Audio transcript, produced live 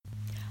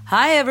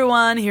Hi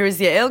everyone, here's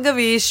Yael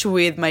Gavish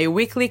with my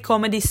weekly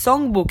comedy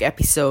songbook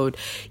episode.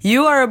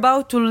 You are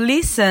about to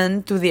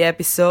listen to the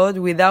episode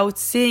without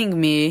seeing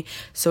me,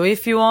 so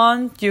if you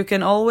want, you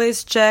can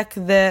always check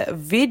the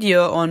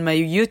video on my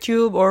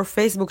YouTube or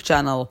Facebook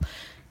channel.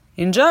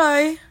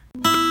 Enjoy!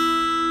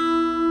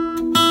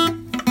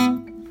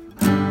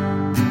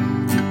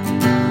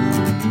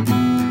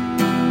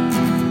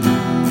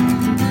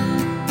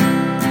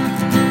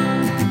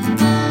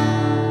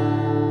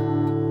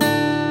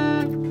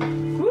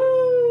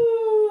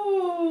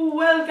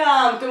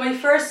 Welcome to my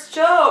first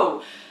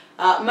show.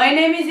 My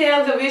name is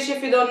Yael Gavish.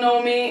 If you don't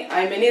know me,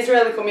 I'm an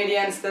Israeli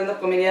comedian, stand-up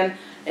comedian,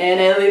 and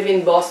I live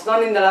in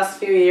Boston in the last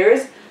few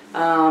years.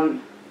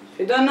 If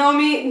you don't know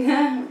me,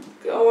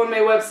 go on my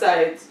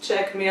website,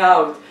 check me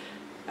out.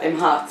 I'm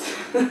hot.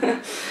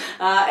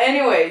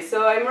 Anyway,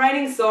 so I'm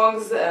writing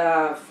songs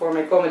for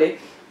my comedy,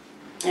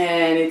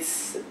 and it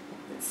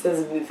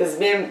has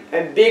been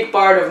a big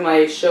part of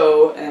my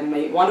show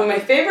and one of my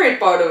favorite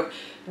part of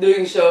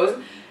doing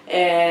shows.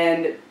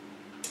 And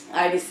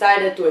I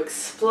decided to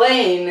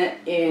explain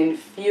in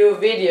few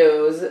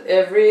videos.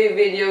 Every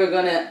video we're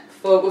gonna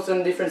focus on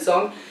a different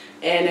song,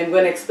 and I'm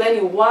gonna explain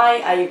you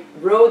why I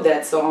wrote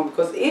that song,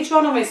 because each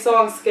one of my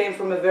songs came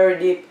from a very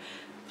deep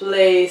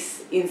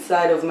place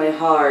inside of my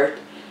heart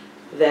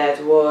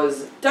that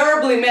was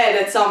terribly mad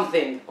at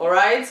something,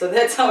 alright? So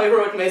that's how I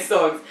wrote my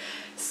songs.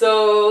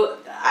 So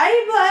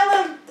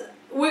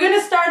we're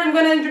gonna start. I'm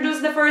gonna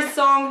introduce the first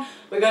song.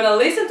 We're gonna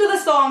listen to the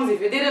songs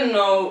if you didn't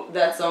know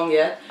that song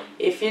yet.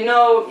 If you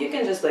know, you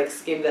can just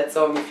skip that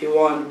song if you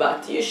want,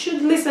 but you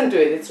should listen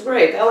to it. It's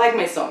great. I like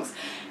my songs.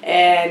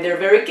 And they're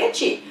very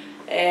catchy.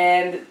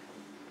 And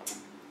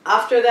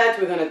after that,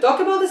 we're gonna talk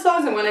about the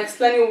songs. I'm gonna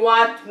explain you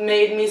what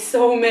made me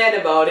so mad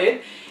about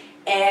it.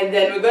 And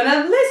then we're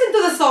gonna listen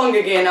to the song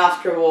again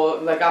after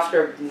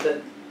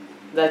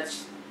that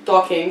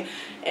talking.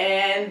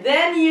 And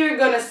then you're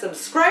gonna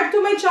subscribe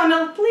to my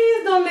channel.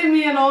 Please don't leave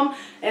me alone.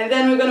 And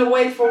then we're gonna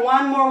wait for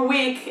one more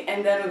week,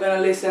 and then we're gonna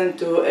listen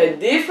to a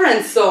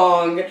different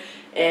song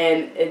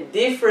and a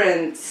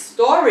different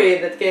story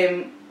that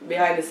came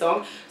behind the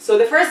song. So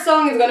the first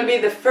song is gonna be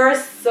the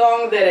first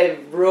song that I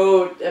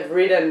wrote.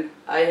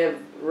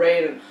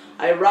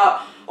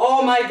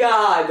 Oh my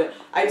god!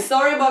 I'm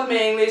sorry about my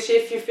English.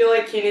 If you feel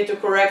like you need to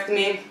correct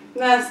me,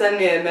 send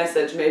me a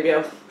message. Maybe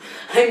I'm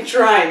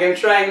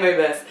trying my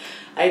best.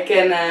 I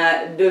can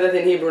do that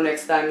in Hebrew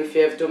next time if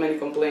you have too many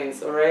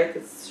complaints, alright?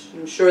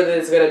 I'm sure that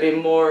it's going to be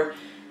more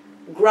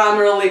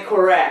grammarly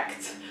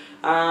correct.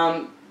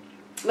 But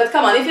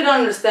come on, if you don't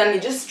understand me,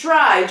 just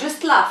try,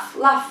 just laugh.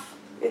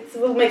 It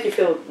will make you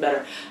feel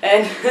better.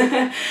 And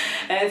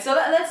and so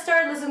let's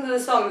start listening to the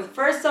song. The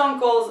first song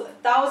calls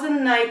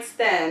Thousand Night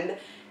Stand,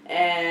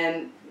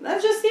 and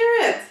let's just hear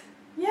it.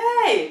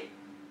 Yay!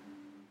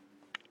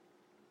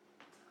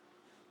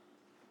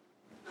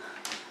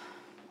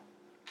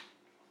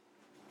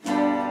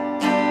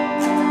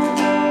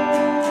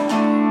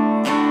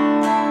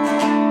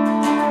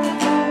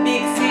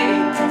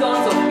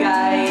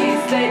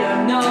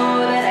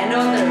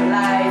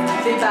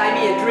 Buy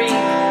me a drink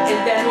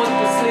and then want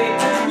to sleep.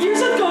 You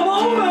should come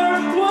over.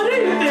 What do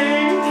you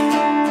think?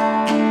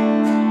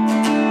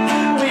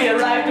 We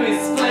arrived to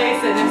his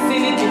place and I've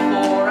seen it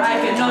before. I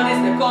can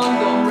notice the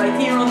condom right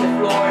here on the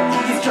floor.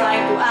 He's trying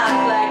to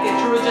act like a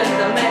true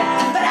gentleman,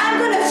 but I'm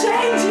gonna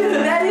change you.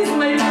 That is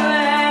my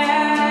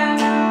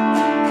plan.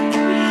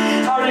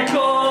 Are you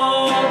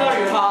cold? Are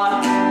you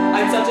hot?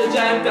 I'm such a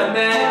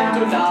gentleman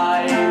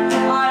tonight.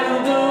 I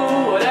will do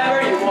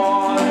whatever you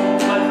want,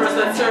 but first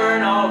let's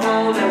turn off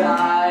all the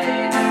lights.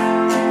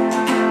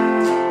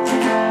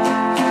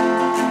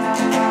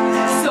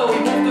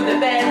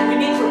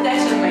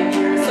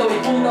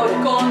 The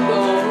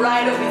condo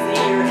right off his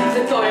ear.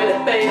 The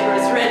toilet paper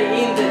is ready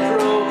in the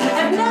drawer.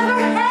 I've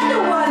never had a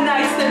one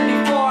night stand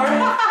before.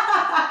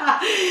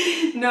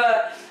 No,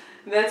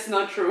 that's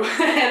not true. I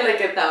had like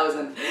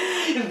 1,000.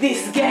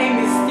 This game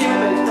is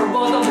stupid for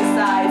both of the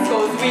sides,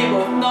 cause we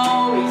both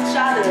know each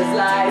other's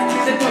lies.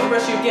 The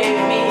toothbrush you gave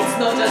me, it's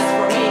not just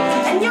for me,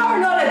 and you're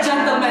not a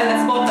gentleman,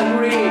 let's both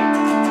agree.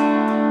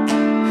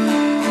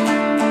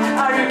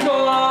 Are you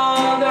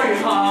cold? Are you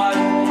hot?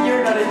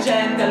 You're not a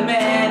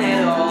gentleman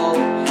at all.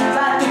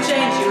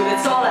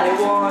 That's all I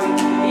want,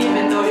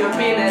 even though your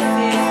penis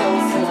is so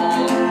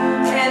small.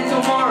 And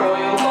tomorrow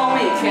you'll call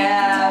me a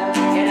cab,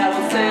 and I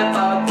will step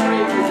out through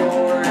your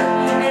door,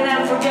 and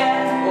I'll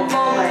forget of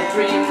all my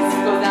dreams,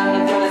 cause I'm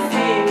not gonna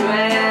see you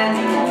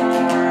anymore.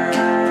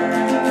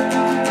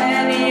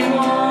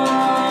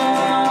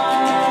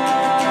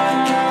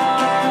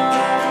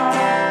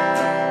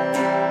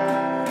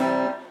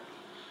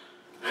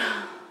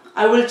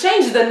 I will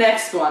change the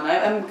next one.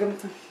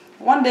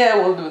 One day I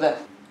will do that.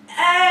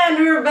 And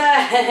we're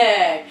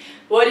back!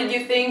 What did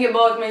you think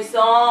about my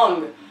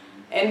song?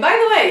 And by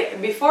the way,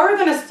 before we're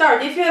gonna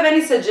start, if you have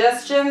any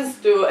suggestions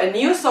to a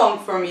new song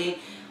for me,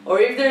 or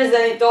if there's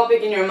any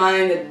topic in your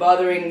mind that's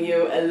bothering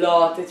you a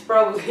lot, I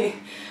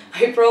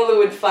probably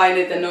would find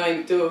it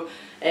annoying too.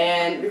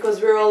 And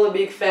because we're all a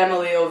big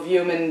family of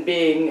human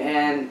beings,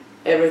 and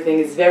everything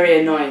is very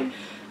annoying.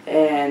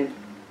 And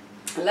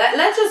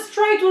let's just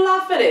try to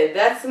laugh at it.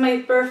 That's my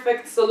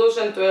perfect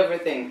solution to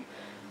everything.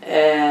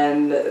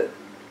 And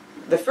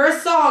the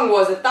first song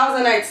was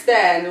 1,000 Night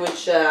Stand,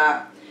 which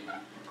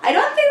I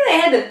don't think they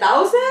had 1,000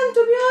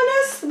 to be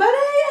honest, but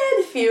I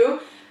had a few.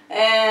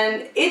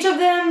 And each of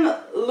them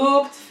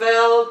looked,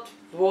 felt,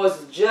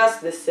 was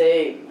just the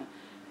same.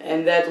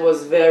 And that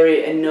was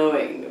very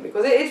annoying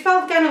because it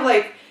felt kind of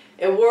like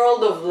a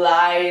world of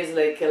lies,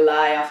 like a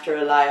lie after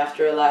a lie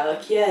after a lie.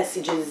 Like, yes,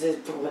 he's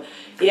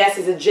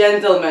a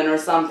gentleman or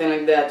something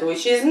like that,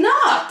 which is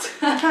not.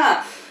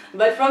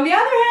 But from the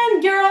other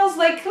hand, girls,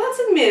 like, let's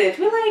admit it,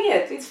 we like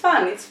it. It's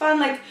fun,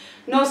 like,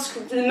 no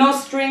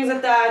strings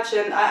attached,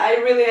 and I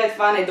really had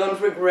fun. I don't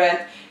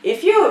regret.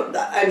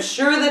 I'm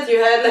sure that you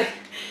had, like,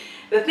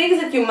 the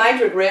things that you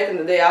might regret in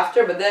the day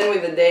after, but then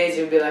with the days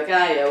you'll be like,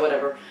 yeah,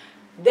 whatever.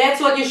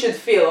 That's what you should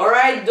feel,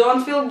 alright?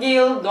 Don't feel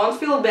guilt, don't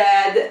feel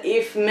bad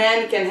if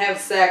men can have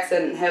sex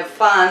and have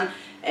fun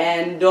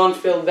and don't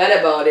feel bad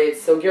about it.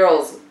 So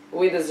girls,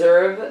 we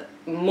deserve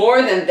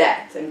more than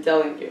that, I'm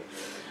telling you.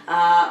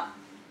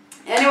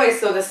 Anyway,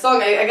 so the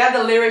song, I got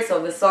the lyrics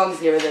of the songs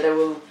here that I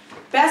will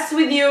pass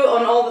with you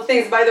on all the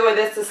things. By the way,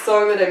 that's the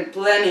song that I'm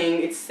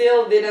planning.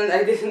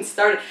 I didn't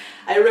start it.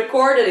 I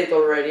recorded it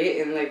already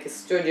in like a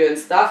studio and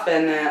stuff,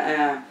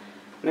 and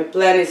my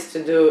plan is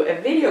to do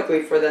a video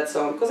clip for that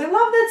song because I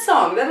love that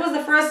song. That was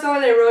the first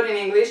song that I wrote in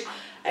English.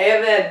 I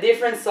have a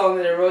different song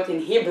that I wrote in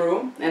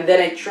Hebrew, and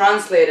then I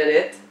translated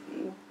it.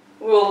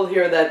 We'll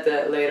hear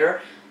that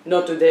later,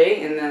 not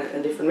today, in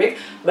a different week.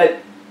 But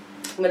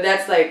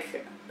that's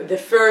like the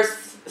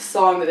first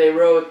song that I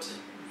wrote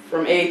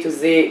from A to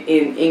Z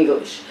in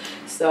English.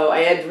 So I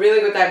had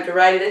really good time to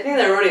write it. I think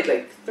I wrote it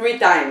like 3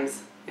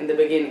 times in the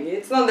beginning.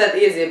 It's not that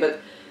easy,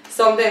 but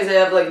sometimes I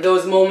have like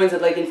those moments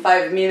that like in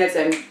 5 minutes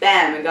and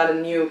bam, I got a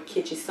new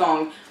kitschy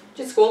song,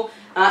 which is cool.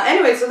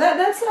 Anyway, so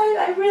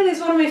I really,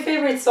 it's one of my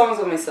favorite songs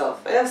of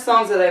myself. I have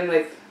songs that I'm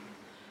like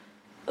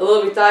a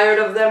little bit tired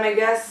of them, I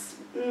guess.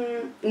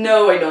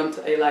 No, I don't.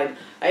 I lied.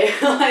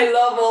 I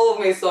love all of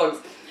my songs.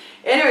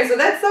 Anyway, so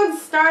that song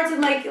starts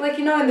in like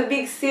you know, in the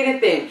big city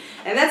thing.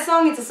 And that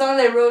song, it's a song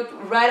that I wrote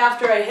right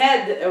after I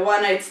had a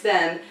one-night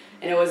stand,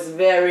 and I was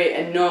very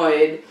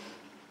annoyed.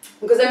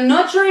 Because I'm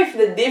not sure if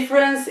the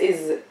difference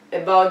is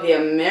about the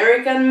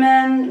American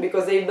men,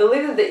 because I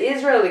believe that the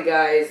Israeli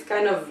guys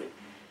kind of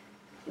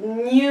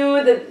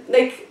knew that,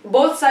 like,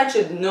 both sides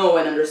should know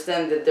and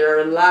understand that there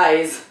are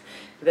lies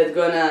that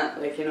gonna,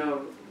 like, you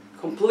know,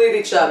 complete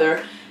each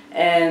other,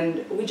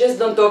 and we just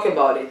don't talk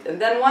about it.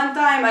 And then one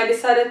time I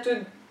decided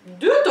to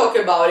talk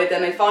about it,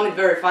 and I found it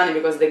very funny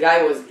because the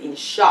guy was in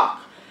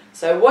shock.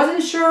 So I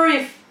wasn't sure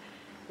if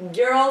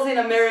girls in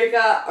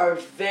America are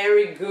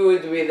very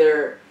good with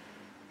their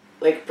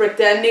like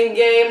pretending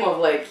game of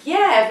like,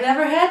 yeah, I've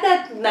never had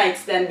that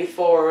nightstand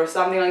before or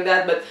something like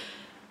that, but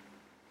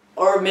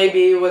or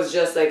maybe it was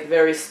just like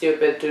very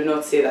stupid to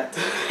not see that.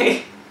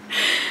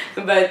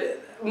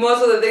 But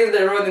most of the things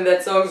that I wrote in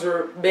that songs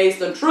were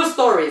based on true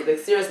stories, like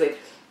seriously.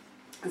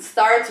 It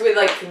starts with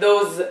like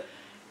those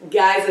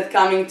guys that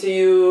coming to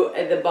you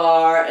at the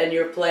bar and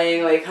you're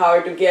playing like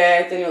Hard to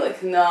Get and you're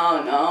like, no,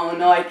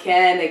 I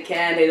can't,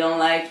 I don't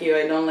like you,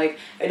 I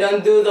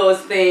don't do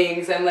those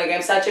things,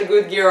 I'm such a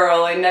good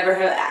girl, I'm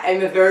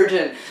a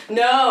virgin.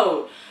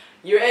 No!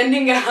 You're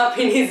ending up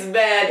in his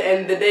bed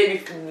and the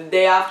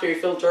day after you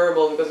feel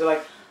terrible because you're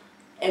like,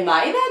 am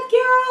I that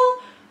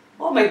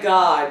girl? Oh my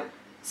god.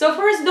 So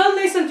first, don't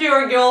listen to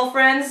your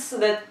girlfriends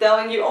that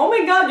telling you, oh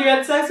my god, you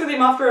had sex with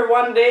him after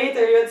one date,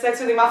 or you had sex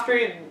with him after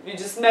you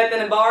just met in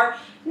a bar.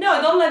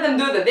 No, don't let them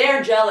do that. They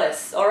are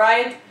jealous,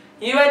 alright?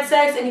 You had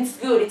sex and it's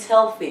good, it's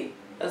healthy.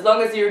 As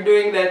long as you're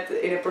doing that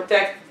in a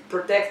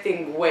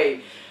protecting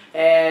way.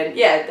 And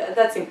yeah,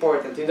 that's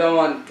important. You don't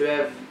want to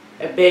have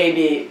a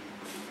baby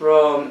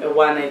from a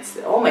one-night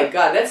stand. Oh my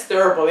god, that's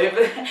terrible.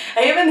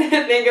 I even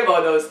didn't think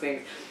about those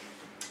things.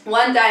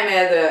 One time I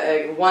had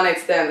a one-night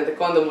stand that the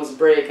condom was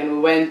break, and we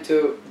went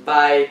to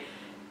buy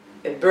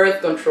a birth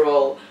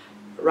control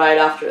right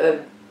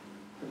after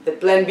the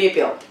Plan B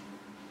pill.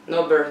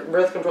 No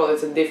birth control,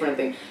 it's a different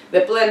thing.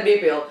 The Plan B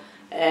pill,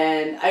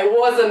 and I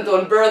wasn't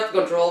on birth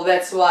control,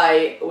 that's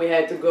why we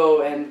had to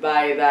go and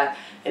buy that,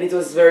 and it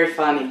was very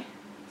funny.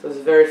 It was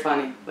very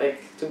funny,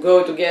 like to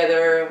go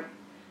together.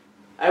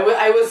 I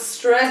was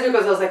stressed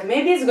because I was like,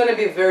 maybe it's gonna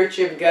be a very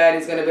cheap guy and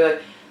he's gonna be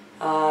like,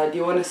 do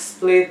you want to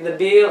split the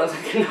bill? I was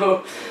like,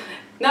 no.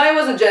 No, he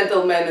was a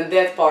gentleman in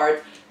that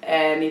part,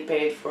 and he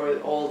paid for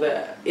all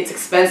the... It's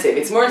expensive.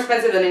 It's more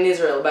expensive than in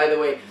Israel, by the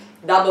way.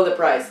 Double the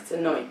price. It's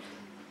annoying.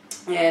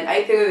 And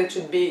I think that it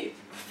should be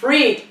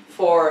free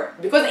for...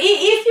 Because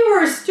if you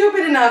were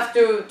stupid enough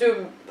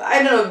to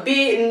I don't know,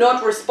 be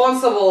not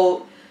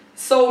responsible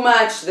so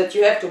much that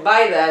you have to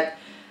buy that,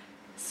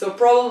 so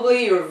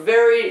probably you're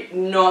very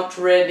not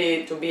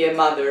ready to be a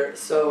mother,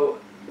 so...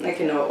 like,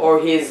 you know,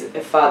 or he's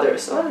a father,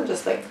 so I'm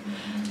just like,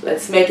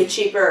 let's make it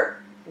cheaper,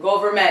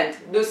 government,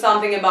 do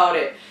something about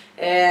it.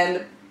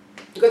 And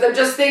because I'm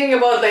just thinking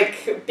about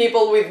like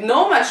people with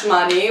no much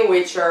money,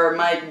 which are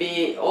might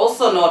be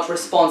also not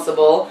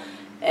responsible,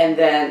 and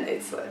then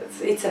it's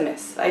a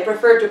mess. I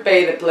prefer to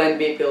pay the Plan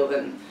B pill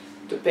than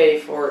to pay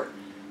for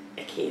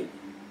a kid.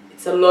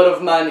 It's a lot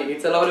of money.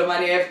 It's a lot of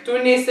money. I have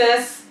two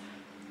nieces.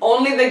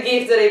 Only the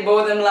gifts that I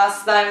bought them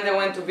last time they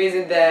went to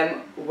visit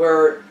them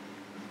were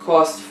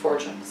cost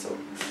fortune. So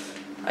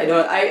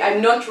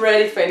I'm not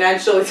ready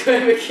financially to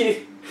have a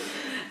kid.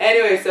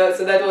 Anyway, so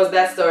that was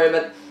that story.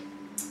 But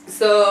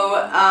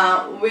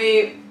so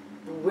we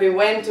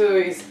went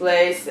to his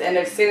place, and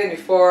I've seen it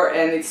before,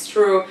 and it's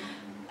true.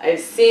 I've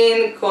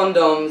seen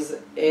condoms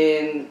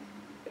in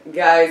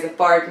guys'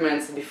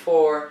 apartments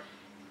before,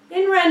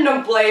 in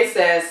random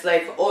places,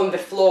 like on the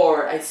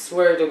floor. I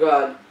swear to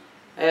God,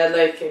 I had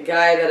like a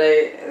guy that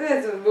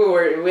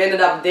we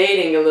ended up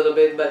dating a little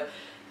bit, but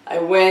I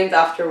went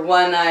after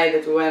one night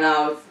that we went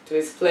out to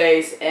his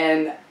place,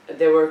 and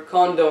there were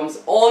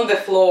condoms on the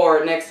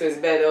floor next to his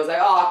bed. I was like,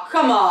 oh,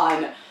 come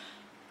on,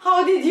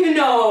 how did you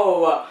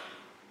know?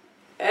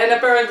 And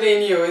apparently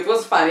he knew. It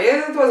was funny.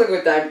 It was a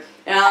good time.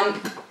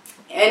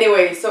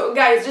 Anyway, so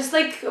guys, just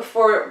like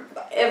for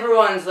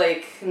everyone's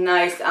like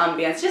nice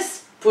ambience,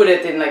 just put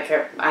it in like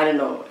a, I don't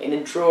know, in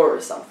a drawer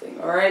or something,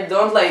 alright?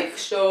 Don't like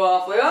show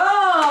off like,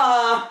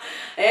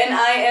 and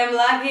I am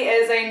lucky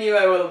as I knew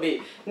I will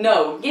be.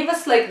 No, give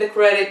us like the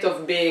credit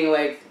of being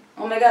like,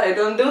 oh my god, I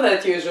don't do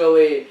that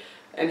usually,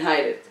 and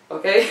hide it,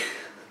 okay?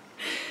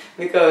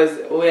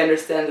 Because we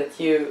understand that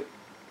you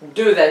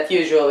do that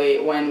usually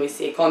when we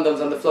see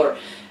condoms on the floor.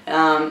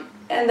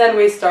 And then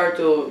we start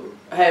to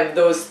have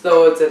those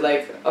thoughts that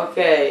like,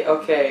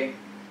 okay,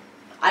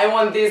 I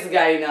want this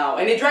guy now.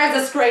 And it drives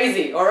us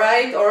crazy,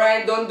 alright?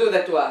 Alright, don't do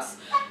that to us.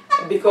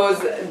 Because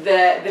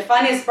the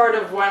funniest part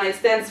of one night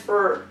stands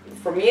for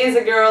me as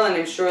a girl, and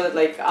I'm sure that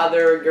like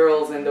other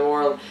girls in the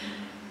world,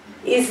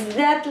 is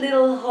that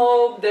little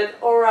hope that,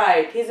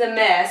 alright, he's a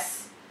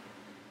mess,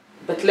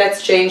 but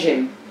let's change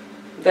him.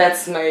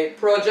 That's my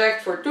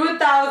project for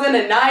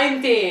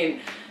 2019.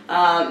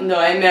 No,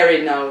 I'm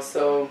married now,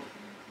 so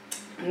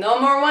no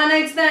more one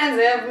night stands.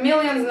 I have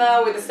millions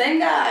now with the same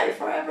guy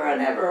forever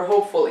and ever,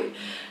 hopefully.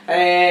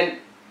 And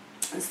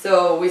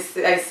so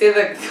I see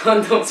the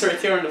condoms right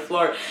here on the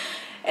floor.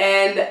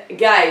 And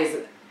guys,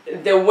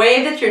 the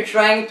way that you're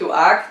trying to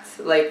act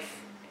like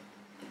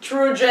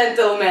true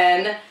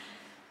gentleman,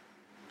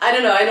 I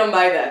don't know, I don't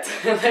buy that.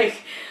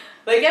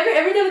 Like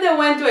every time that I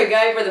went to a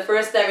guy for the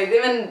first time, it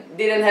even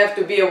didn't have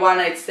to be a one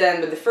night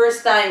stand, but the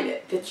first time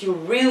that you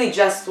really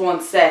just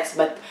want sex,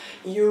 but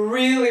you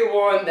really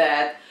want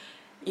that,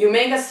 you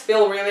make us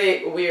feel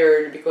really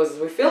weird, because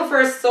we feel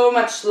first so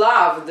much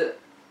loved,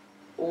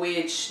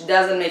 which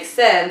doesn't make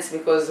sense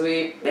because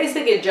we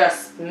basically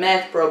just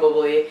met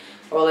probably,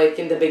 or like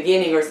in the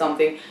beginning or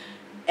something,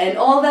 and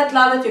all that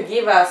love that you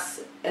give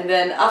us, and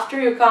then after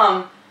you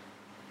come,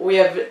 we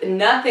have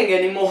nothing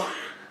anymore.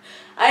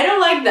 I don't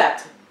like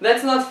that.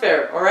 That's not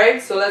fair,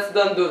 alright? So let's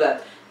don't do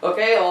that.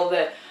 Okay,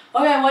 okay,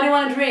 what do you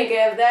want to drink? I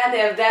have that, I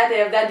have that, I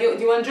have that. Do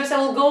you want juice? I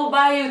will go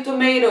buy you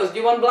tomatoes. Do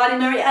you want Bloody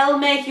Mary? I'll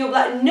make you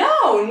Bloody...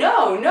 No.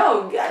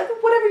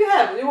 Whatever you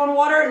have. Do you want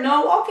water?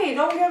 No? Okay,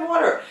 don't get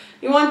water.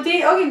 You want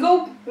tea? Okay,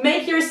 go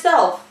make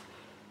yourself.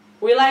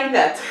 We like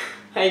that,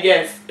 I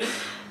guess.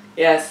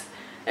 Yes.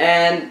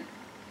 And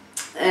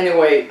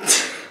anyway...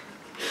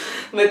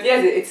 But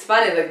yes, it's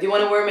funny. Like, do you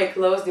want to wear my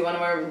clothes? Do you want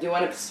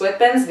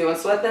sweatpants? Do you want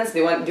sweatpants? Do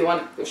you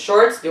want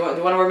shorts? Do you want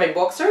to wear my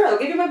boxer? I'll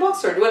give you my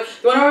boxer. Do you want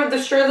to wear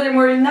the shirt that I'm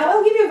wearing now?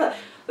 I'll give you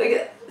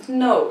like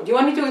no. Do you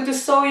want me to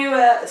sew you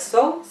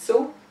sew?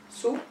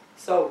 Do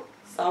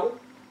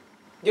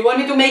you want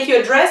me to make you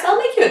a dress? I'll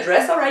make you a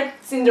dress. All right,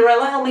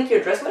 Cinderella. I'll make you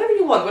a dress. Whatever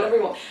you want.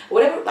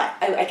 Whatever.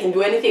 I can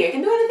do anything. I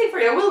can do anything for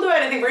you. I will do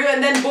anything for you.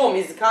 And then boom,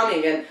 he's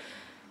coming, and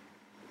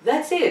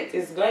that's it.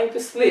 He's going to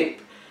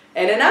sleep.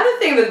 And another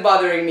thing that's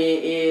bothering me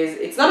is,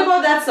 it's not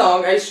about that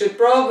song, I should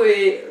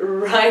probably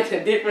write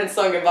a different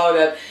song about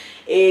that.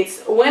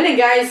 It's when a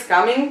guy is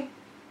coming,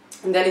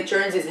 and then he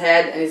turns his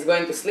head and he's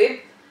going to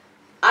sleep.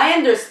 I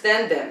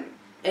understand them.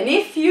 And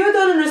if you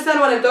don't understand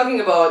what I'm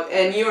talking about,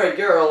 and you're a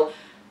girl,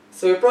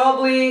 so you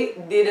probably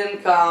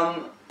didn't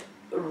come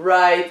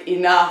right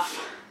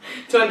enough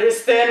to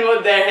understand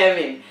what they're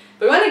having.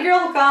 But when a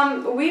girl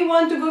comes, we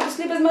want to go to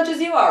sleep as much as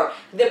you are.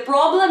 The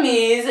problem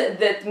is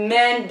that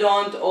men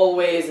don't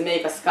always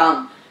make us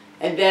come.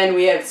 And then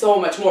we have so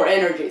much more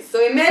energy.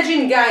 So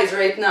imagine, guys,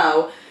 right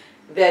now,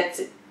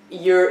 that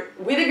you're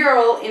with a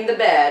girl in the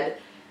bed,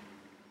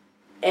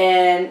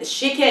 and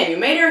she came, you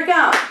made her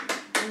come.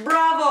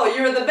 Bravo,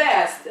 you're the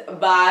best.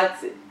 But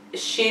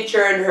she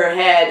turned her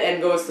head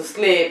and goes to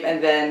sleep,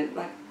 and then,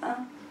 like,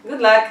 good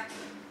luck.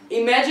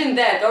 Imagine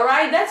that,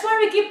 alright? That's why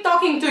we keep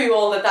talking to you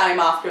all the time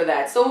after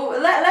that. So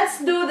let's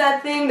do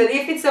that thing that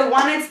if it's a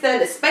one-night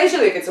stand,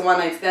 especially if it's a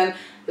one-night stand,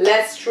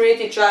 let's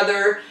treat each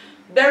other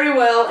very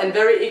well and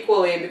very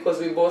equally, because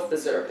we both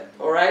deserve it,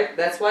 alright?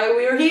 That's why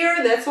we're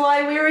here, that's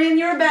why we're in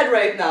your bed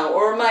right now,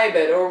 or my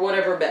bed, or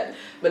whatever bed.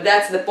 But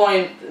that's the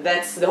point,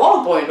 that's the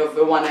whole point of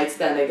a one-night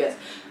stand, I guess.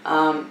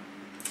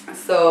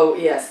 So,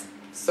 yes.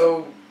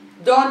 So,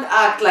 don't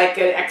act like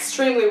an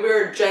extremely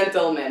weird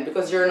gentleman,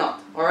 because you're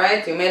not,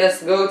 alright? You made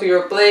us go to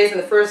your place in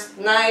the first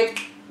night,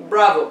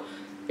 bravo.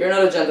 You're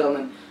not a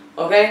gentleman,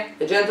 okay?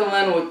 A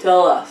gentleman would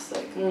tell us,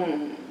 like,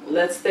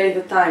 let's take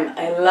the time,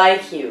 I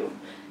like you.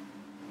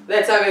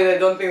 That's something I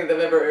don't think that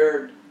I've ever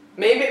heard.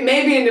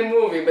 Maybe in the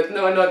movie, but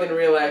no, not in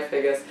real life,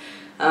 I guess.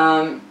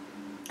 And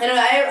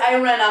I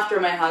ran after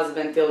my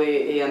husband till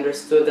he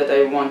understood that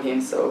I want him,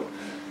 so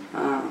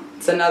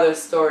it's another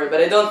story. But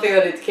I don't think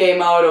that it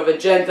came out of a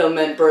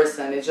gentleman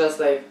person. It's just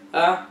like,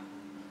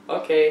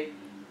 okay.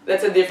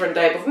 That's a different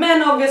type of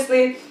man,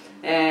 obviously,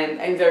 and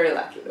I'm very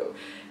lucky, though,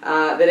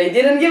 that I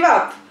didn't give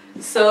up.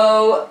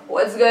 So,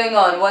 what's going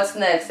on? What's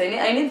next?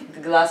 I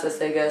need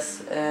glasses, I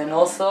guess, and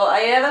also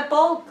I have a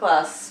pole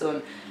class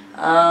soon.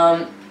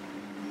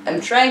 I'm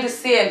trying to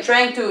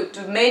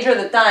measure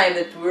the time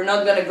that we're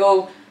not gonna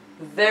go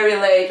very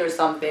late or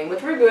something,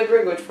 but we're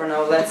good for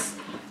now.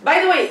 By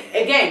the way,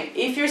 again,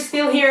 if you're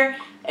still here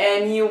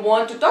and you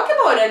want to talk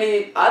about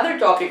any other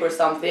topic or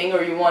something,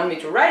 or you want me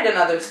to write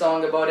another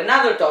song about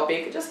another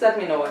topic, just let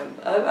me know, and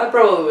I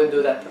probably will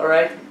do that,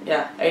 alright?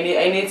 Yeah, I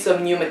need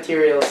some new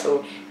material,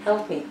 so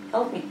help me,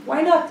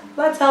 why not?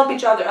 Let's help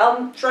each other.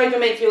 I'll try to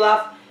make you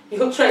laugh,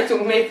 you'll try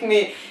to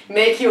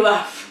make you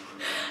laugh.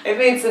 I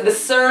think it's the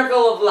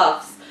circle of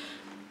laughs.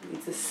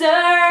 It's a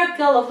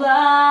circle of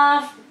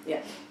laugh.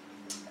 Yeah.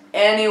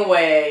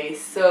 Anyway,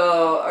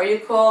 so are you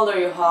cold? Are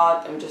you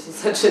hot? I'm just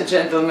such a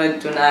gentleman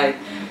tonight.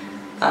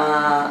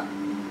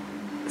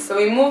 So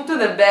we moved to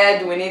the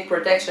bed. We need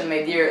protection,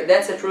 my dear.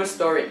 That's a true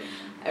story.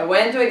 I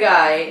went to a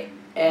guy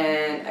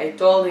and I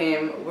told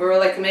him, we were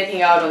like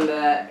making out on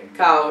the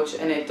couch,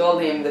 and I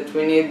told him that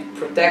we need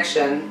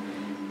protection.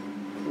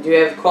 Do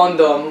you have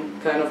condom?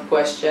 Kind of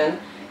question.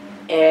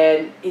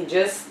 And he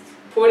just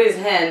put his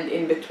hand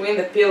in between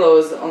the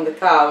pillows on the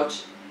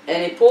couch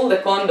and he pulled the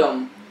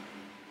condom.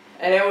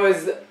 And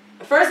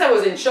first I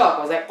was in shock.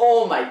 I was like,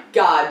 oh my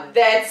god,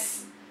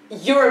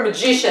 you're a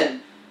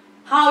magician.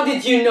 How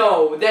did you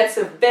know? That's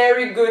a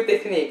very good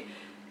technique.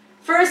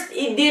 First,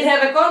 he did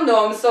have a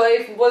condom, so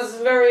I was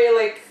very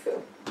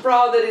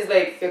proud that he's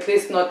at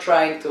least not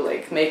trying to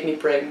make me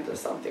pregnant or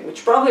something,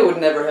 which probably would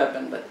never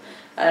happen, but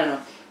I don't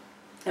know.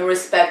 I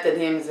respected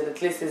him that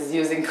at least he's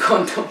using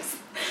condoms.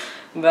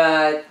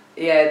 But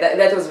yeah,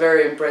 that was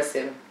very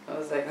impressive. I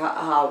was like,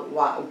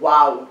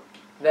 wow.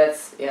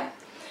 That's, yeah.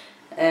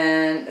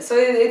 And so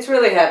it's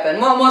really happened.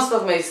 Most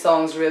of my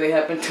songs really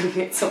happened to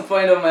me at some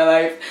point of my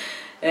life.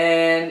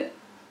 And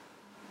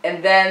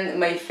then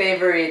my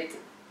favorite,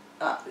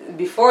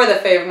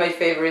 my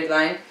favorite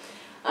line.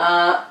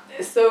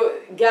 So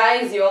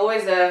guys, you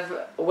always have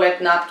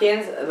wet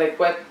napkins,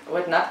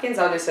 wet napkins,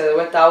 how do you say it?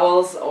 Wet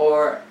towels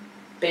or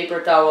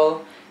paper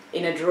towel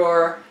in a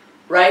drawer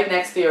right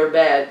next to your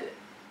bed,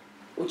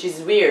 which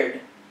is weird,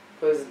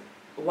 because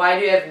why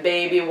do you have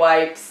baby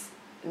wipes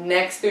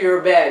next to your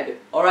bed?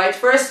 Alright,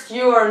 first,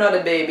 you are not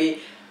a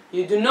baby,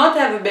 you do not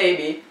have a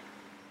baby,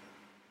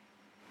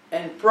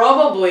 and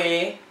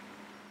probably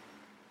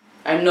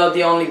I'm not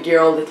the only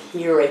girl that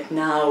here right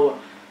now.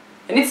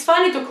 And it's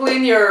funny to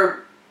clean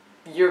your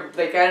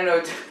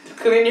to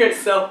clean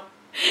yourself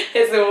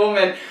as a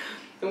woman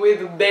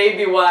with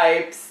baby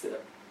wipes,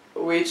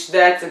 which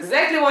that's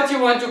exactly what you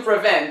want to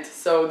prevent.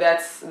 So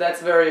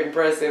that's very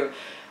impressive.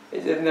 I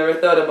just never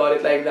thought about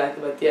it like that,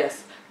 but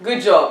yes,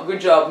 good job,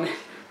 man.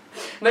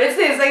 But it's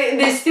like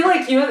they're still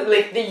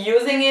they're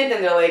using it,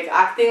 and they're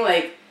acting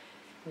like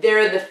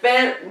they're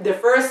the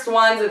first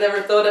ones that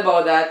ever thought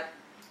about that,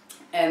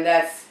 and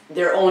that's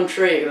their own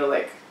trick. They're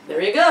like,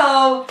 there you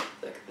go.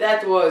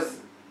 That was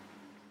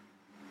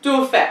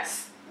too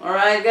fast. All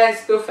right,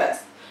 guys, too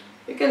fast.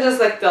 You can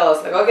just tell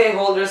us okay,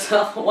 hold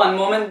yourself one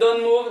moment,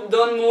 don't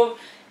move,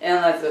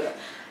 and let's do that.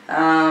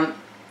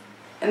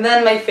 And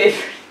then my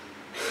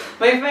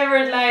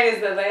favorite line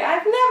is that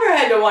I've never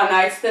had a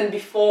one-night stand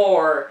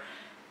before,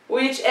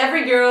 which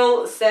every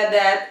girl said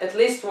that at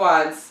least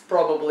once,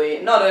 probably.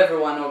 Not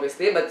everyone,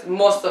 obviously, but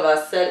most of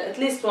us said at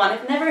least one.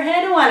 I've never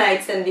had a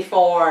one-night stand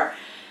before,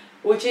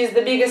 which is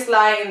the biggest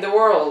lie in the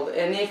world.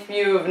 And if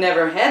you've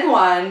never had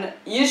one,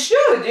 you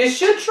should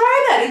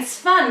try that. It's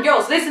fun.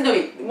 Girls, listen to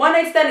me.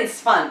 One-night stand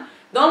is fun.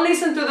 Don't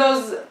listen to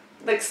those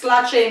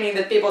slut-shaming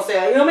that people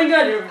say, oh my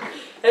god, you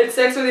had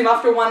sex with him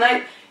after one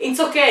night. It's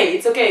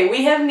okay.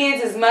 We have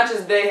needs as much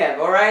as they have,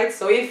 alright?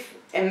 So if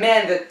a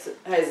man that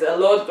has a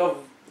lot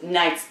of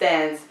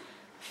nightstands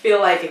feel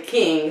like a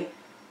king,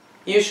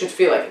 you should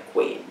feel like a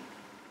queen.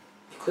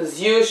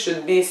 Because you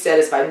should be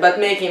satisfied, but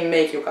make him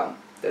make you come.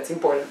 That's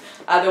important.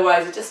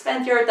 Otherwise, you just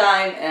spent your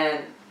time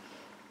and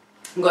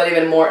got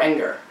even more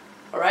anger.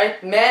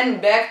 Alright?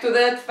 Men, back to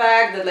that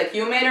fact that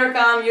you made her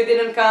come, you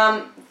didn't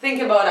come. Think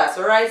about us,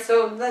 alright?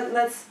 So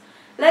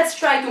let's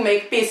try to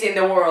make peace in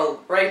the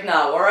world right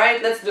now,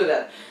 alright? Let's do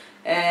that.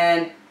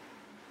 And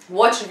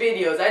watch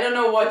videos. I don't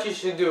know what you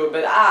should do,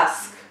 but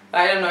ask.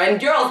 I don't know. And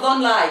girls,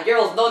 don't lie.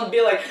 Girls, don't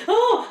be like,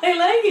 oh, I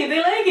like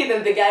it.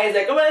 And the guy is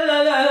like,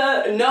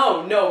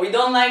 oh, no, we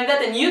don't like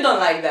that and you don't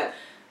like that.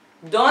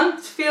 Don't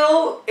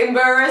feel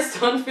embarrassed,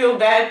 don't feel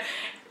bad.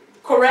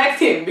 correct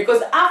him,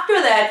 because after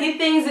that he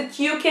thinks that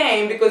you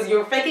came because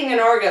you're faking an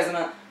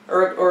orgasm,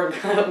 or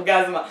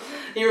orgasm.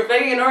 You're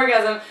faking an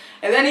orgasm,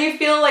 and then you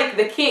feel like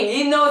the king.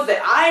 He knows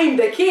that I'm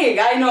the king.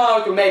 I know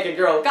how to make a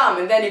girl come,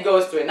 and then he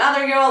goes to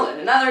another girl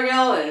and another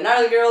girl and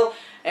another girl,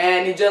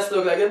 and he just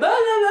looks like a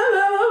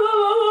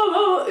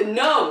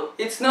no,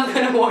 it's not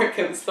gonna work.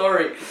 I'm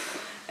sorry.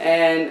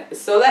 And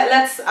so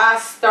let's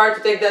us start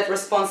to take that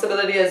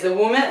responsibility as a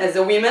woman, as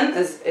women,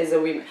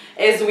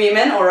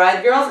 all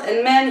right, girls,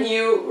 and men,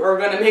 you are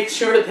gonna make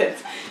sure that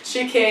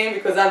she came,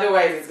 because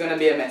otherwise it's gonna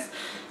be a mess.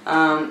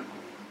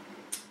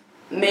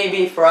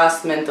 Maybe for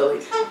us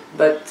mentally,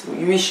 but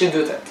we should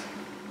do that.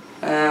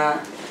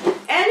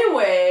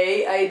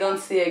 Anyway, I don't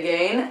see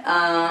again.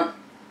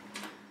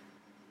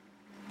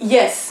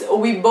 Yes,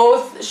 we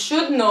both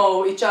should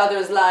know each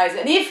other's lies.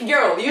 And if,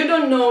 girl, you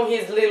don't know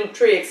his little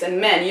tricks, and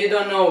man, you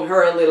don't know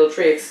her little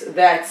tricks,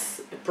 that's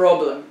a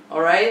problem,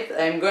 alright?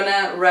 I'm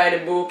gonna write a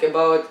book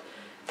about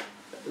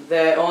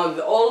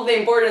all the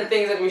important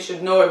things that we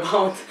should know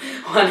about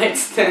one-night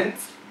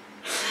stands.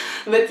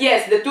 But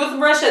yes, the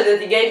toothbrush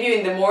that he gave you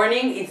in the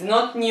morning, it's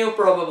not new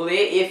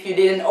probably if you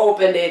didn't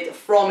open it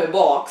from a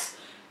box.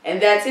 And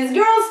that's his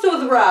girl's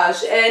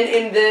toothbrush. And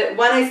in the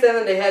one-night stand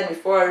that they had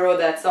before I wrote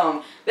that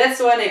song, that's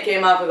when I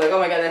came up with like, oh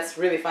my god, that's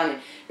really funny.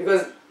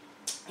 Because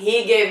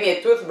he gave me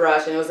a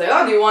toothbrush and I was like,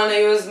 oh, do you want to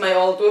use my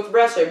old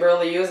toothbrush? I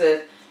barely use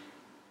it.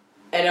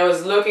 And I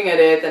was looking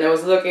at it and I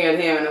was looking at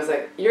him and I was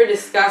like, you're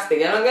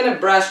disgusting. I'm not going to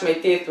brush my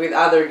teeth with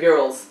other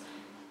girls.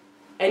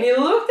 And he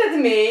looked at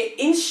me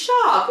in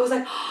shock. I was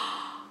like,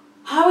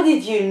 how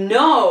did you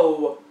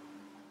know?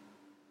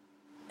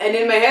 And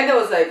in my head I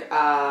was like,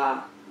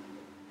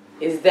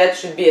 that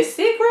should be a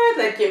secret?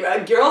 Like,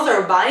 girls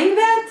are buying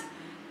that?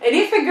 And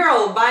if a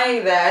girl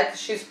buying that,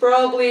 she's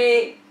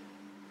probably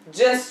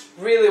just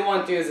really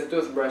want to use a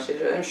toothbrush.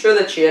 I'm sure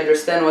that she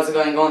understands what's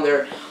going on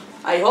there.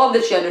 I hope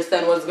that she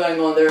understands what's going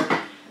on there.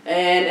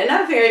 And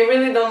another thing, I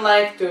really don't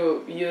like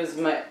to use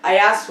I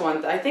asked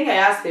him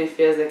if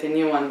he has like a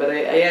new one, but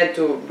I had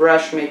to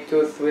brush my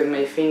tooth with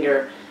my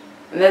finger.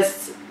 And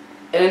that's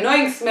an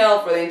annoying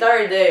smell for the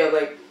entire day of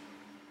like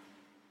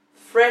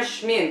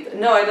fresh mint.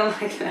 No, I don't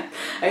like that.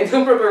 I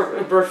do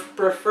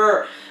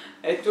prefer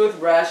a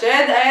toothbrush. I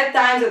had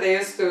times that I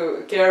used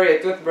to carry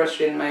a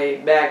toothbrush in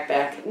my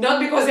backpack. Not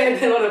because I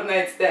had a lot of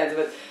night stands,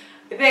 but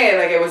I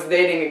think I was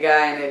dating a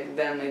guy and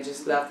then I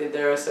just left it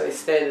there, so I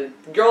stayed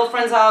at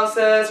girlfriends'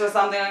 houses or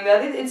something like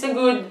that. It's a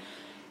good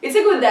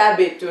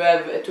habit to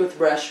have a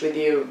toothbrush with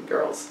you,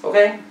 girls,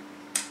 okay?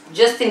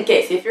 Just in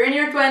case. If you're in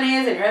your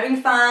 20s and you're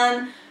having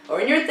fun,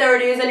 or in your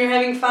 30s and you're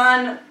having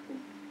fun,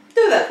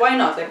 do that. Why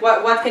not? Like,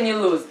 what can you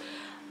lose?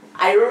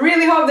 I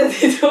really hope that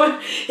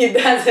he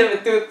does have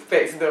a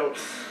toothpaste though.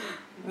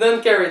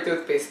 Don't carry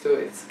toothpaste too.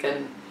 It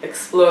can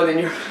explode in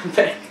your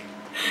bag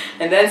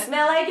and then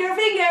smell like your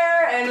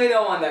finger, and we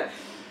don't want that.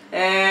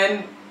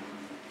 And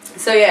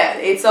so yeah,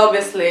 it's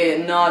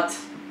obviously not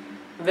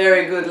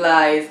very good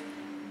lies,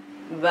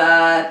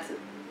 but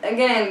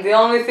again, the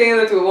only thing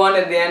that we want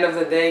at the end of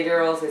the day,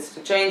 girls, is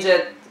to change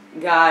that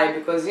guy,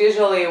 because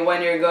usually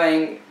when you're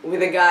going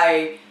with a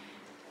guy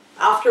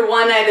after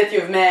one night that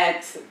you've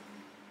met,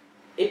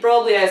 he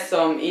probably has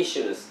some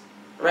issues,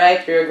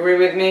 right? You agree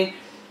with me?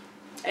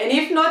 And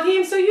if not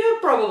him, so you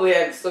probably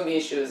have some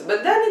issues.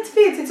 But then it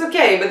fits, it's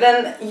okay. But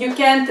then you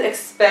can't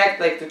expect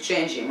like to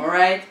change him,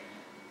 alright?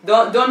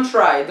 Don't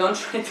try to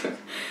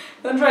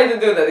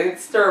do that.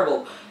 It's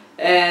terrible.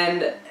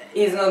 And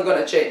he's not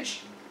gonna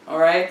change,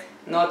 alright?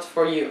 Not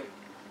for you.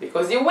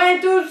 Because you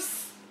went to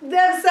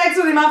have sex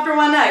with him after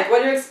one night.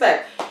 What do you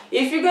expect?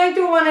 If you're going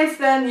to a one-night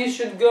stand, you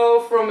should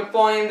go from a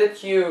point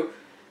that you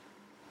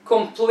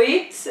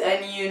complete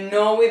and you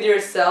know with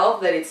yourself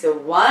that it's a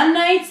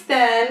one-night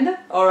stand,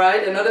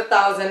 alright, and not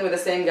 1,000 with the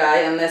same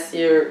guy, unless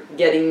you're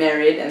getting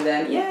married and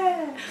then,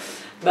 yeah.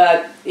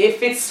 But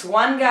if it's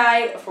one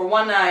guy for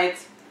one night,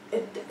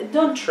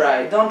 don't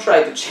try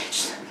to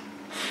change them.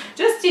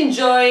 Just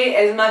enjoy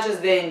as much as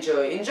they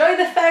enjoy. Enjoy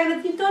the fact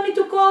that you don't need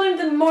to call him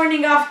the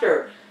morning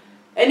after.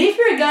 And if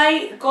you're a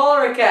guy, call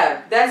her a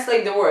cab. That's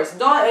like the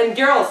worst. And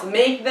girls,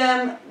 make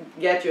them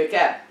get you a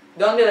cab.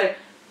 Don't be like,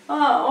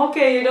 oh,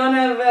 okay, you don't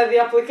have the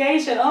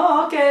application.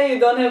 Oh, okay, you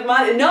don't have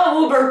money.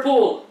 No Uber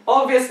pool.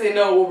 Obviously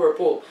no Uber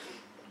pool.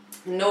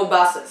 No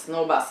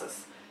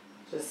buses.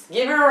 Just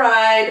give her a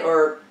ride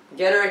or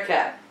get her a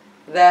cab.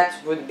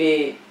 That would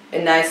be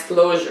a nice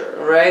closure,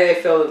 right? I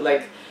feel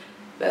like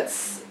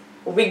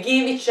we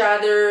give each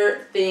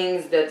other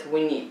things that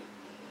we need.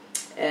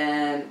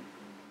 And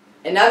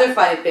another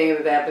funny thing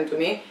that happened to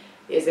me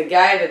is a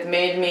guy that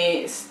made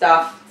me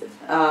stuffed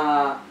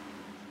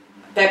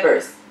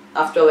peppers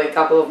after like a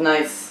couple of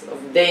nights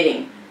of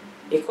dating.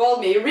 He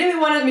called me. He really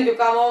wanted me to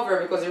come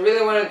over because he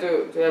really wanted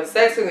to have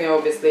sex with me,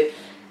 obviously.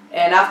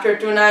 And after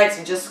 2 nights,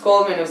 he just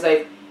called me and was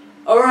like,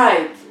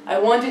 alright, I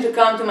want you to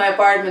come to my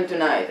apartment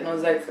tonight. And I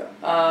was like,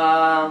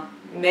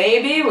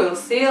 maybe, we'll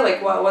see,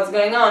 like what's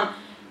going on?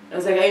 And I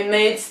was like, I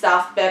made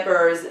stuffed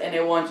peppers and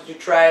I wanted to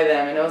try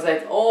them. And I was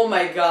like, oh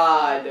my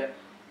god.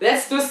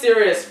 That's too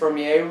serious for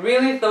me. I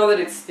really thought that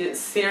it's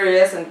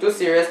serious and too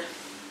serious.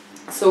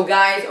 So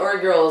guys or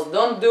girls,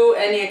 don't do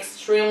any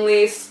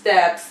extremely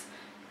steps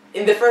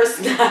in the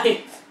first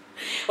night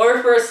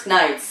or first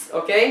nights,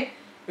 okay?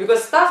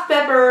 Because stuffed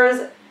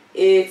peppers,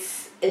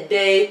 it's a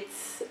date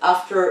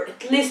after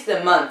at least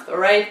a month,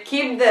 alright?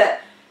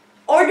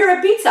 Order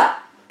a pizza.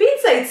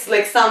 Pizza, it's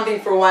like something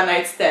for one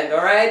night stand,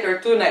 alright? Or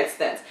 2 night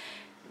stands.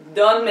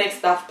 Don't make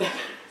stuffed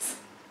peppers.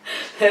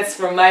 That's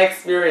from my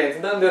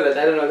experience. Don't do that.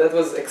 I don't know, that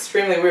was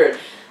extremely weird.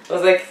 I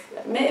was like,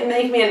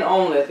 make me an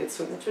omelette. It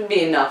would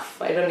be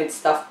enough. I don't need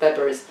stuffed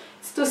peppers.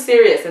 It's too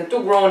serious and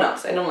too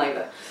grown-ups. I don't like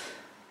that.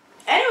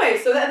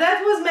 Anyway, so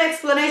that was my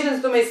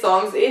explanations to my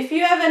songs. If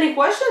you have any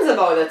questions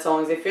about that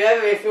songs, if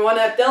you want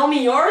to tell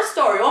me your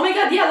story, oh my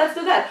god, yeah, let's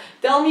do that.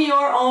 Tell me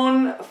your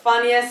own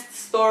funniest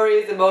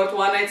stories about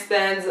one night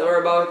stands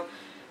or about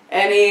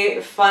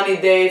any funny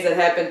days that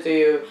happened to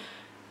you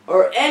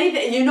or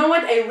anything. You know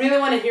what? I really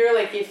want to hear,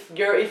 like, if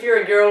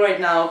you're a girl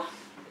right now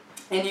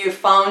and you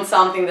found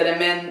something that a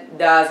man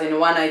does in a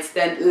one night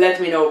stand,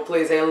 let me know,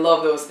 please. I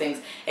love those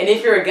things. And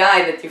if you're a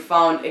guy that you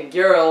found a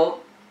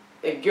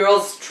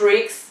girl's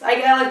tricks, I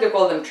like to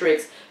call them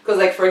tricks, because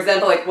like for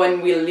example, like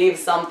when we leave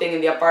something in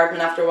the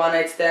apartment after one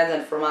night stand,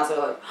 and from us we're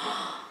like,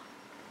 oh,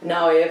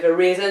 now I have a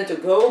reason to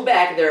go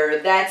back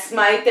there, that's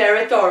my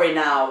territory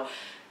now.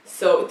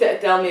 So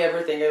tell me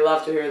everything, I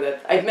love to hear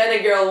that. I've met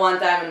a girl one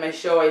time in my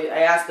show, I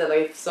asked that,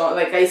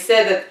 like I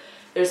said that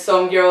there's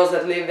some girls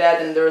that live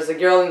that, and there was a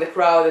girl in the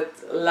crowd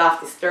that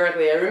laughed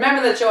hysterically. I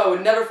remember that show, I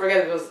would never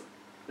forget,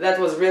 that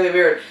was really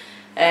weird.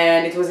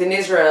 And it was in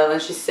Israel,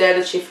 and she said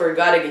that she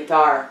forgot a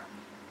guitar.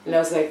 And I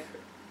was like,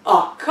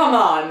 oh, come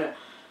on.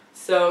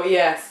 So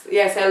yes,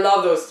 I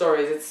love those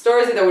stories. It's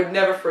stories that I would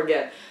never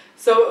forget.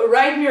 So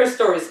write me your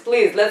stories,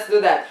 please. Let's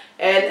do that.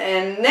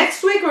 And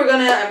next week I'm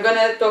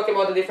gonna talk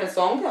about a different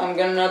song. I'm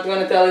not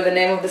gonna tell you the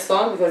name of the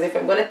song, because if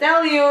I'm gonna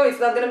tell you, it's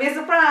not gonna be a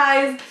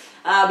surprise.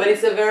 But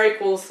it's a very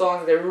cool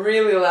song that I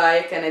really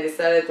like, and I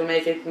decided to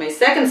make it my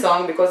second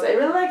song because I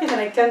really like it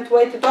and I can't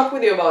wait to talk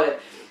with you about it.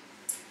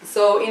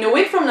 So in a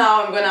week from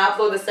now, I'm gonna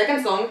upload the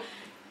second song.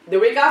 The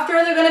week after,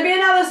 there's gonna be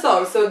another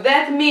song. So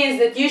that means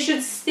that you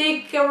should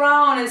stick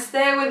around and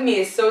stay with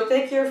me. So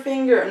take your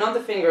finger, not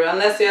the finger,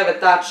 unless you have a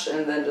touch,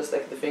 and then just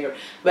like the finger.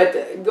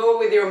 But go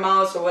with your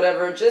mouse or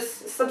whatever.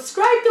 Just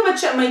subscribe to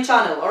my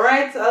channel,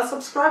 alright? I'll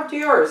subscribe to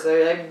yours.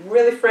 I'm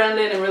really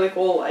friendly and I'm really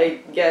cool, I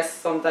guess,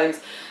 sometimes.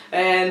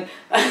 And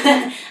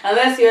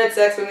unless you had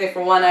sex with me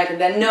for one night and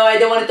then, no, I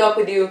don't want to talk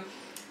with you.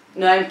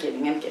 No, I'm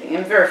kidding.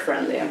 I'm very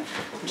friendly. I'm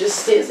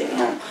just teasing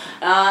you.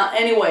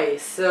 Anyway,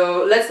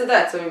 so let's do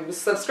that. So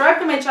subscribe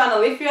to my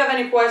channel. If you have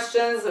any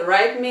questions,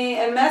 write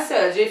me a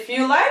message. If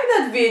you like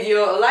that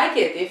video, like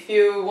it. If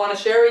you want to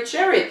share it,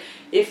 share it.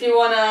 If you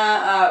want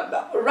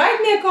to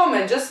write me a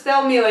comment, just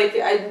tell me, like,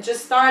 I'm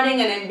just starting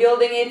and I'm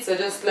building it, so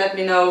just let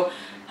me know.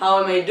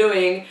 How am I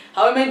doing?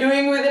 How am I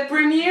doing with the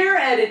Premiere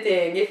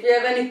editing? If you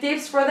have any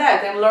tips for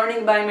that, I'm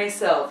learning by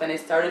myself and I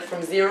started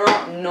from zero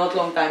not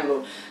long time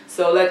ago.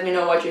 So let me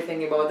know what you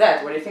think about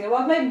that. What do you think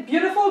about my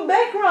beautiful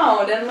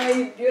background and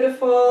my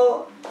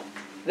beautiful...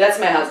 That's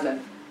my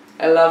husband.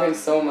 I love him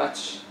so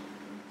much.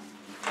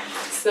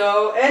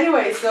 So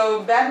anyway,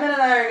 so Batman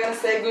and I are going to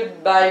say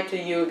goodbye to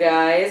you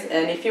guys.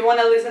 And if you want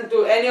to listen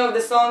to any of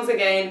the songs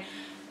again,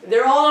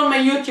 they're all on my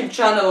YouTube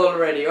channel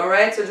already,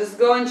 alright? So just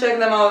go and check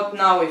them out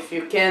now if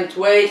you can't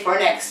wait for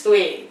next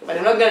week. But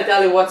I'm not going to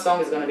tell you what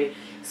song is going to be.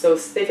 So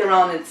stick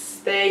around and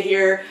stay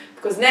here,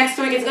 because next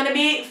week it's going to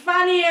be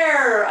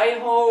funnier, I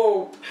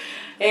hope.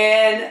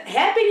 And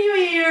Happy New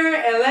Year,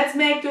 and let's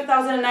make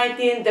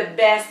 2019 the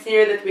best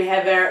year that we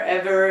have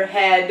ever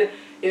had in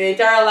the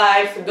entire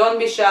life. Don't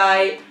be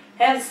shy,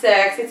 have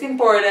sex, it's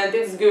important,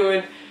 it's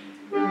good.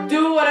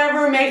 Do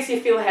whatever makes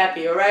you feel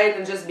happy, alright?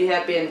 And just be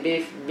happy and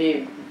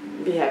be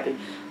happy.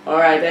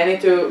 Alright, I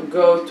need to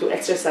go to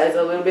exercise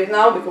a little bit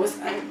now because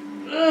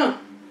I'm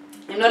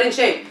not in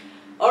shape.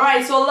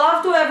 Alright, so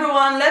love to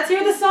everyone. Let's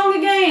hear the song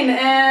again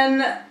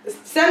and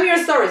send me your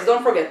stories,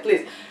 don't forget,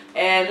 please.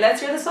 And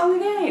let's hear the song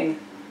again.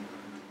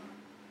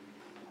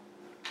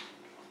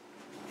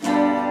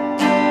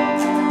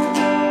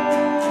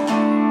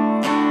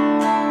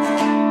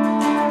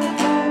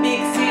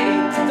 Big city,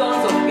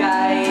 tons of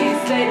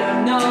guys. They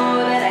don't know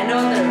that I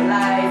know their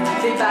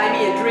lies. They buy me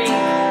a drink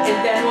and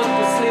then want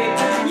to sleep.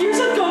 You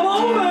should come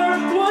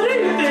over, what do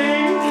you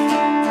think?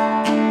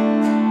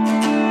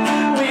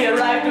 We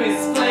arrived to his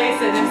place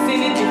and I've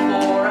seen it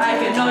before. I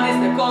can notice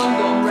the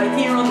condom right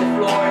here on the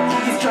floor.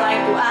 He's trying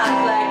to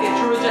act like a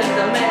true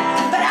gentleman,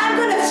 but I'm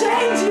gonna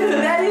change you,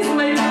 that is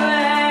my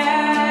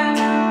plan.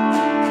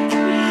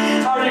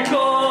 Are you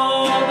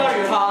cold, are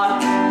you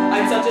hot?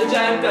 I'm such a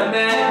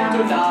gentleman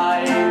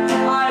tonight.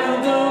 I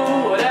will do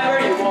whatever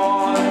you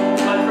want,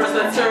 but first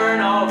let's turn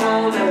off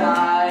all the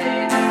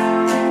lights.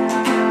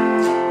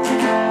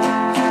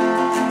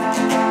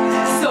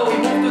 So we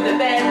moved to the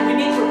bed, we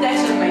need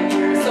protection, my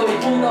dear. So we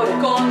pulled out the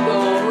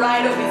condom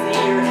right off his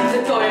ear.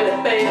 The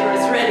toilet paper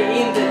is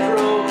ready in the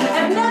drawer.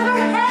 I've never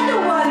had a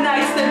one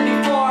night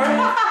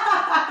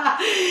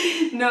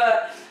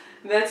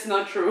That's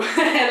not true.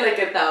 Like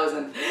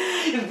 1,000.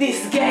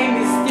 This game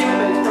is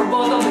stupid for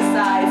both of the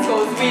sides,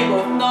 cause we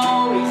both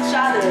know each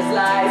other's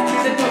lies.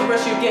 The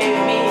toothbrush you gave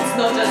me, it's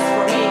not just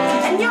for me,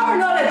 and you're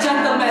not a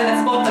gentleman.